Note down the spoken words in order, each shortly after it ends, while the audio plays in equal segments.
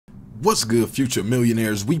What's good, future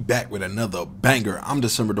millionaires? We back with another banger. I'm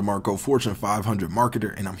DecemberDeMarco, Fortune 500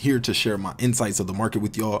 marketer, and I'm here to share my insights of the market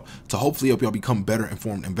with y'all to hopefully help y'all become better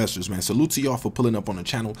informed investors, man. Salute to y'all for pulling up on the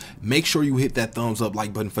channel. Make sure you hit that thumbs up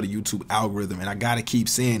like button for the YouTube algorithm, and I gotta keep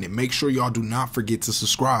saying it. Make sure y'all do not forget to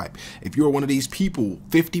subscribe. If you're one of these people,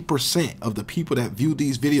 50% of the people that view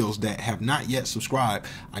these videos that have not yet subscribed,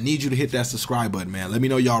 I need you to hit that subscribe button, man. Let me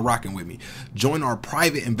know y'all rocking with me. Join our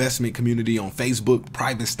private investment community on Facebook,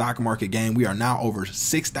 private stock market game. We are now over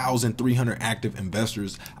 6,300 active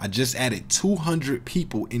investors. I just added 200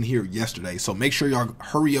 people in here yesterday, so make sure y'all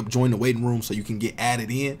hurry up, join the waiting room so you can get added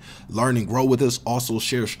in, learn and grow with us, also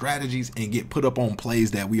share strategies and get put up on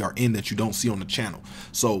plays that we are in that you don't see on the channel.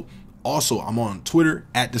 So also, I'm on Twitter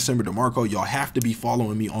at DecemberDeMarco. Y'all have to be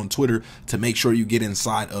following me on Twitter to make sure you get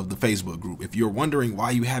inside of the Facebook group. If you're wondering why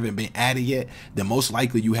you haven't been added yet, then most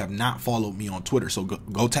likely you have not followed me on Twitter. So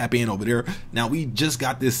go tap in over there. Now, we just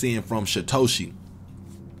got this in from Shytoshi,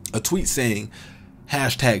 a tweet saying,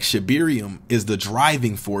 #Shibarium is the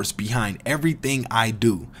driving force behind everything I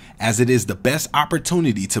do, as it is the best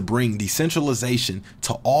opportunity to bring decentralization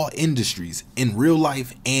to all industries in real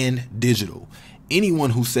life and digital. Anyone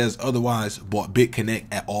who says otherwise bought BitConnect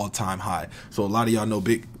at all-time high. So a lot of y'all know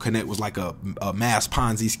BitConnect was like a mass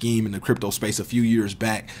Ponzi scheme in the crypto space a few years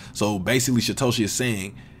back. So basically Shytoshi is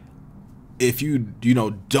saying, if you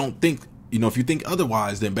don't think, if you think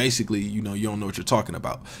otherwise, then basically, you don't know what you're talking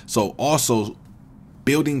about. So also,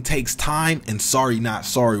 building takes time, and sorry not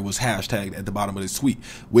sorry was hashtagged at the bottom of this tweet,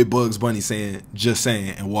 with Bugs Bunny saying just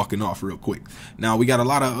saying and walking off real quick. Now we got a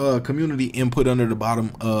lot of community input under the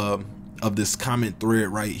bottom of this comment thread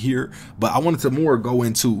right here, but I wanted to more go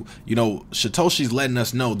into, Shytoshi's letting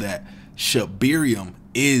us know that Shibarium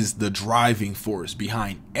is the driving force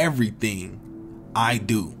behind everything I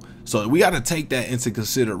do. So we got to take that into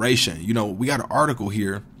consideration. We got an article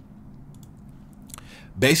here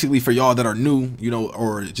basically for y'all that are new,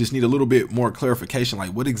 or just need a little bit more clarification,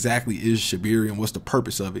 like what exactly is Shibarium, what's the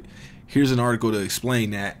purpose of it. Here's an article to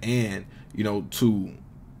explain that, and to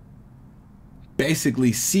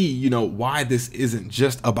basically see why this isn't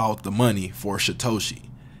just about the money for Shytoshi.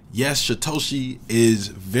 Yes, Shytoshi is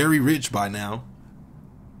very rich by now,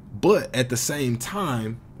 but at the same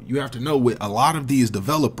time, you have to know, with a lot of these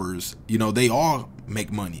developers, they all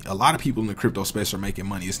make money. A lot of people in the crypto space are making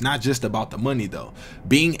money. It's not just about the money though.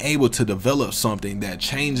 Being able to develop something that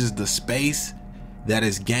changes the space, that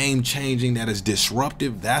is game changing, that is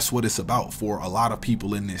disruptive, that's what it's about for a lot of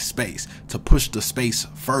people in this space, to push the space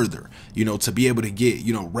further, to be able to get,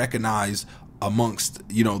 recognized amongst,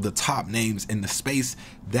 the top names in the space.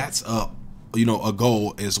 That's a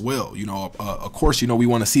goal as well. Of course, we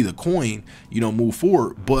want to see the coin, move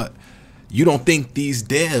forward, but you don't think these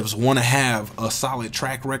devs want to have a solid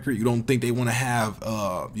track record? You don't think they want to have,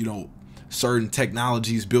 certain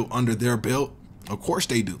technologies built under their belt? Of course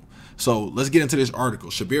they do. So let's get into this article.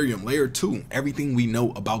 Shibarium Layer 2, everything we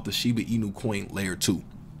know about the shibainu coin Layer 2.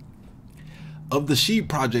 Of the SHIB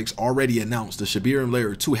projects already announced, the Shibarium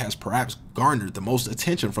Layer 2 has perhaps garnered the most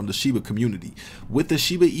attention from the SHIBA community, with the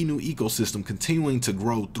shibainu ecosystem continuing to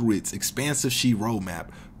grow through its expansive SHIB roadmap.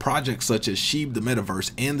 Projects such as SHIB the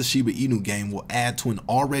Metaverse and the shibainu game will add to an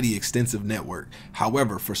already extensive network.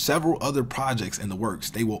 However, for several other projects in the works,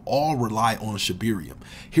 they will all rely on Shibarium.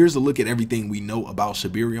 Here's a look at everything we know about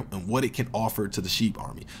Shibarium and what it can offer to the SHIB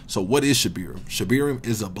army. So what is Shibarium? Shibarium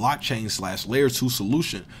is a blockchain / layer 2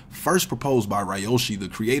 solution first proposed by Shytoshi, the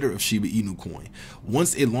creator of shibainu coin.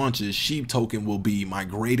 Once it launches, SHIB token will be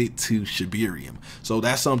migrated to Shibarium. So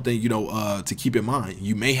that's something, to keep in mind.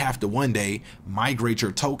 You may have to one day migrate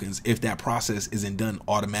your tokens if that process isn't done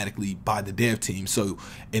automatically by the dev team. So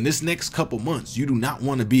in this next couple months, you do not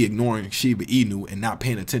want to be ignoring shibainu and not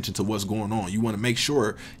paying attention to what's going on. You want to make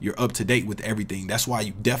sure you're up to date with everything. That's why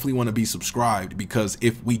you definitely want to be subscribed, because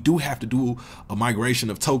if we do have to do a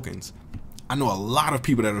migration of tokens, I know a lot of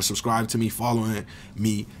people that are subscribed to me, following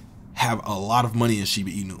me, have a lot of money in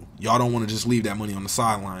shibainu. Y'all don't want to just leave that money on the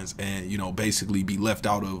sidelines and basically be left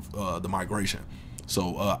out of the migration.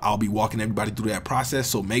 So I'll be walking everybody through that process,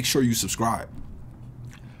 so make sure you subscribe.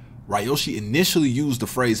 Shytoshi initially used the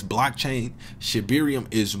phrase blockchain. Shibarium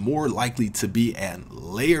is more likely to be a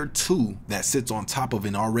layer 2 that sits on top of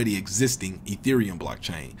an already existing Ethereum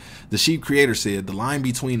blockchain. The SHIB creator said the line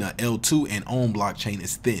between a L2 and OWN blockchain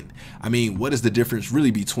is thin. I mean, what is the difference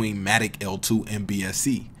really between Matic L2 and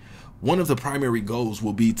BSC? One of the primary goals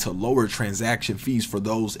will be to lower transaction fees for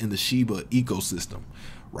those in the SHIBA ecosystem.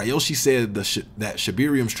 Shytoshi said that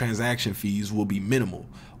Shibarium's transaction fees will be minimal,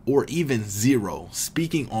 or even zero.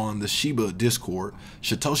 Speaking on the SHIBA Discord,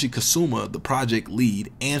 Shytoshi Kasuma, the project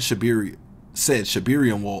lead, and Shibarium said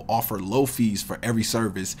Shibarium will offer low fees for every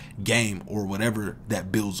service, game, or whatever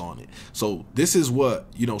that builds on it. So this is what,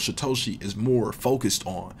 you know, Shytoshi is more focused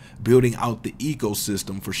on, building out the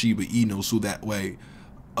ecosystem for Shiba Inu, so that way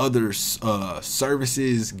other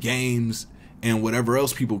services, games, and whatever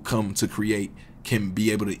else people come to create can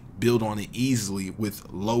be able to build on it easily with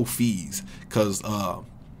low fees. Because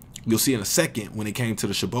you'll see in a second, when it came to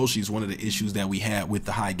the Shyboshis, one of the issues that we had with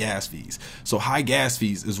the high gas fees. So high gas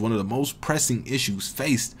fees is one of the most pressing issues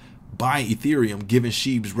faced by Ethereum, given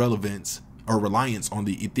SHIB's relevance or reliance on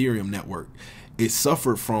the Ethereum network. It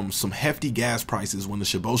suffered from some hefty gas prices when the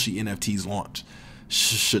Shyboshi NFTs launched.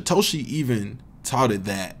 Shytoshi even touted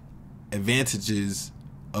that advantages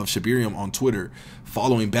of Shibarium on Twitter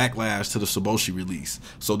following backlash to the Shyboshi release.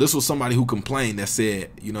 So this was somebody who complained, that said,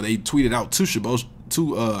 you know, they tweeted out to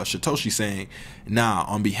Shytoshi saying, "Nah,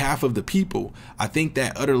 on behalf of the people, I think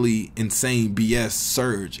that utterly insane BS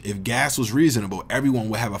surge. If gas was reasonable, everyone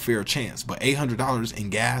would have a fair chance. But $800 in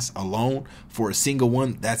gas alone for a single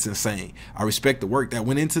one, that's insane. I respect the work that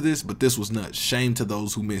went into this, but this was nuts. Shame to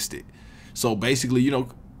those who missed it." So basically, you know,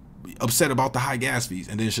 upset about the high gas fees.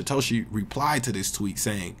 And then Shytoshi replied to this tweet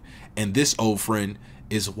saying, "And this, old friend,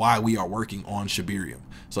 is why we are working on Shibarium."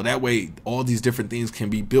 So that way all these different things can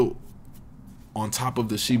be built on top of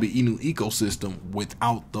the Shiba Inu ecosystem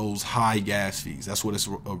without those high gas fees. That's what it's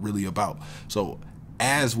really about. So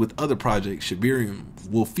as with other projects, Shibarium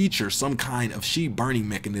will feature some kind of SHIB burning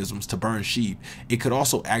mechanisms to burn SHIB. It could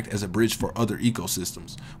also act as a bridge for other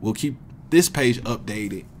ecosystems. We'll keep this page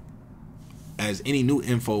updated as any new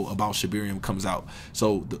info about Shibarium comes out.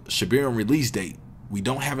 So the Shibarium release date, we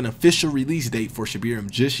don't have an official release date for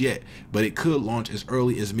Shibarium just yet, but it could launch as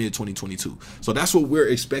early as mid-2022. So that's what we're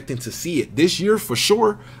expecting to see it this year for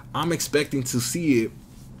sure. I'm expecting to see it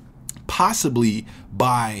possibly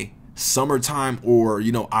by summertime or,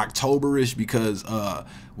 you know, October-ish, because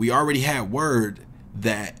we already had word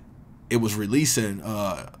that it was releasing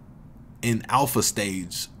in alpha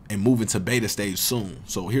stage and moving to beta stage soon.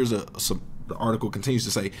 So here's the article continues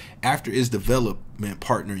to say, after its development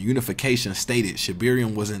partner Unification stated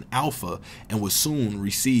Shibarium was in alpha and would soon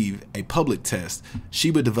receive a public test,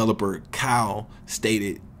 SHIBA developer Kyle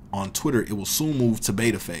stated on Twitter it will soon move to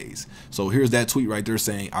beta phase. So here's that tweet right there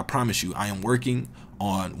saying, "I promise you, I am working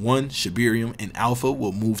on 1. Shibarium in alpha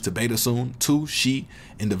will move to beta soon. 2. Shi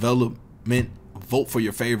in development. Vote for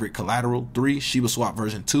your favorite collateral. 3. ShibaSwap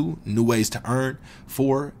version 2. New ways to earn.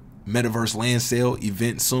 4. Metaverse land sale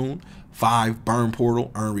event soon. 5. Burn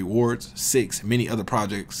portal, earn rewards. 6. Many other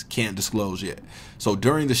projects can't disclose yet." So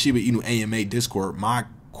during the Shiba Inu AMA Discord, my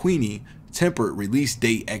Queenie tempered release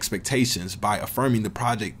date expectations by affirming the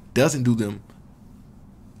project doesn't do them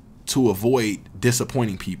to avoid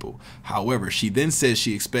disappointing people. However, she then says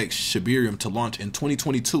she expects Shibarium to launch in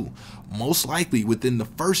 2022, most likely within the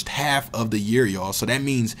first half of the year, y'all. So that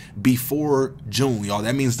means before June, y'all.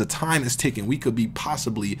 That means the time is ticking. We could be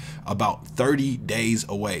possibly about 30 days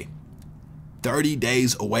away. 30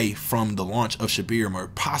 days away from the launch of Shibarium, or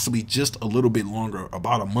possibly just a little bit longer,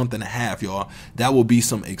 about a month and a half, y'all. That will be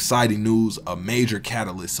some exciting news, a major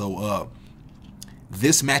catalyst. So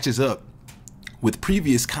this matches up with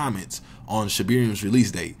previous comments on Shibarium's release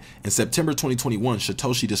date. In September 2021,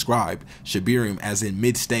 Shytoshi described Shibarium as in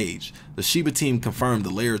mid-stage. The SHIBA team confirmed the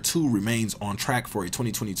Layer 2 remains on track for a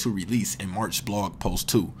 2022 release in March blog post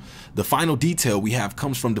 2. The final detail we have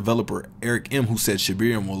comes from developer Eric M, who said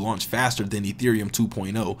Shibarium will launch faster than Ethereum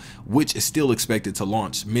 2.0, which is still expected to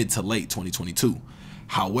launch mid to late 2022.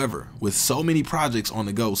 However, with so many projects on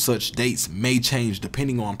the go, such dates may change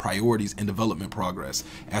depending on priorities and development progress,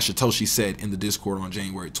 as Shytoshi said in the Discord on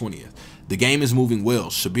January 20th. The game is moving well.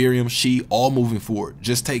 Shibarium, Shi, all moving forward.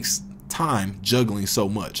 Just takes time juggling so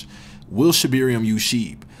much. Will Shibarium use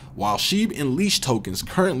SHIB? While SHIB and leash tokens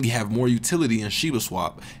currently have more utility in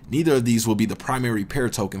shibaswap, neither of these will be the primary pair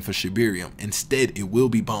token for Shibarium. Instead, it will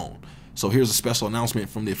be Bone. So here's a special announcement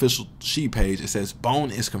from the official SHIB page. It says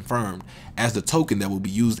Bone is confirmed as the token that will be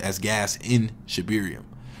used as gas in Shibarium.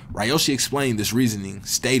 Ryoshi explained this reasoning,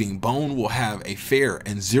 stating Bone will have a fair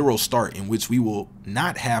and zero start in which we will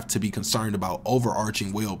not have to be concerned about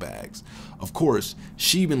overarching whale bags. Of course,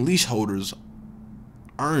 SHIB and leash holders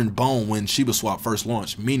earned Bone when ShibaSwap first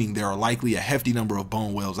launched, meaning there are likely a hefty number of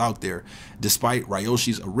Bone whales out there. Despite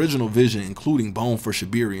Ryoshi's original vision including Bone for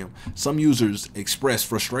Shibarium, some users expressed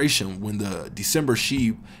frustration when the December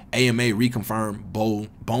SHIB AMA reconfirmed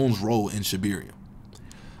Bone's role in Shibarium.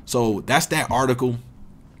 So that's that article.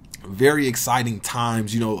 very exciting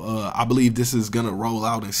times. I believe this is gonna roll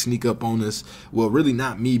out and sneak up on us. Well, really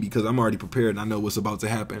not me, because I'm already prepared and I know what's about to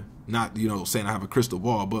happen. Not, saying I have a crystal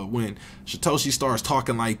ball, but when Shytoshi starts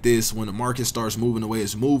talking like this, when the market starts moving the way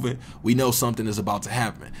it's moving, we know something is about to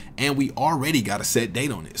happen. And we already got a set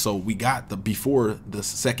date on it. So we got before the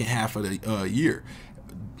second half of the year.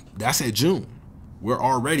 That's at June. We're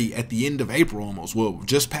already at the end of April almost. Well,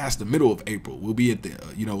 just past the middle of April. We'll be at the,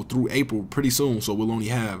 through April pretty soon. So we'll only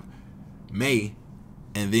have May.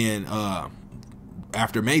 And then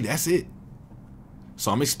after May, that's it.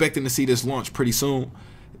 So I'm expecting to see this launch pretty soon.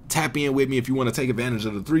 Tap in with me if you want to take advantage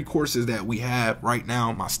of the 3 courses that we have right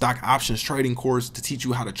now. My stock options trading course to teach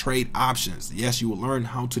you how to trade options. Yes, you will learn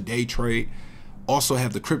how to day trade. Also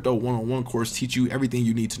have the crypto 101 course, teach you everything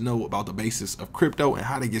you need to know about the basics of crypto and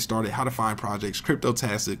how to get started, how to find projects, crypto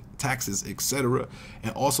taxes, etc.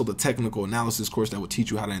 And also the technical analysis course that will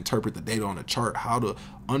teach you how to interpret the data on a chart, how to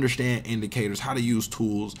understand indicators, how to use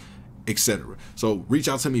tools, etc. So reach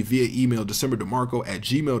out to me via email,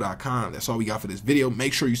 DecemberDeMarco@gmail.com. That's all we got for this video.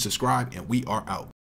 Make sure you subscribe, and we are out.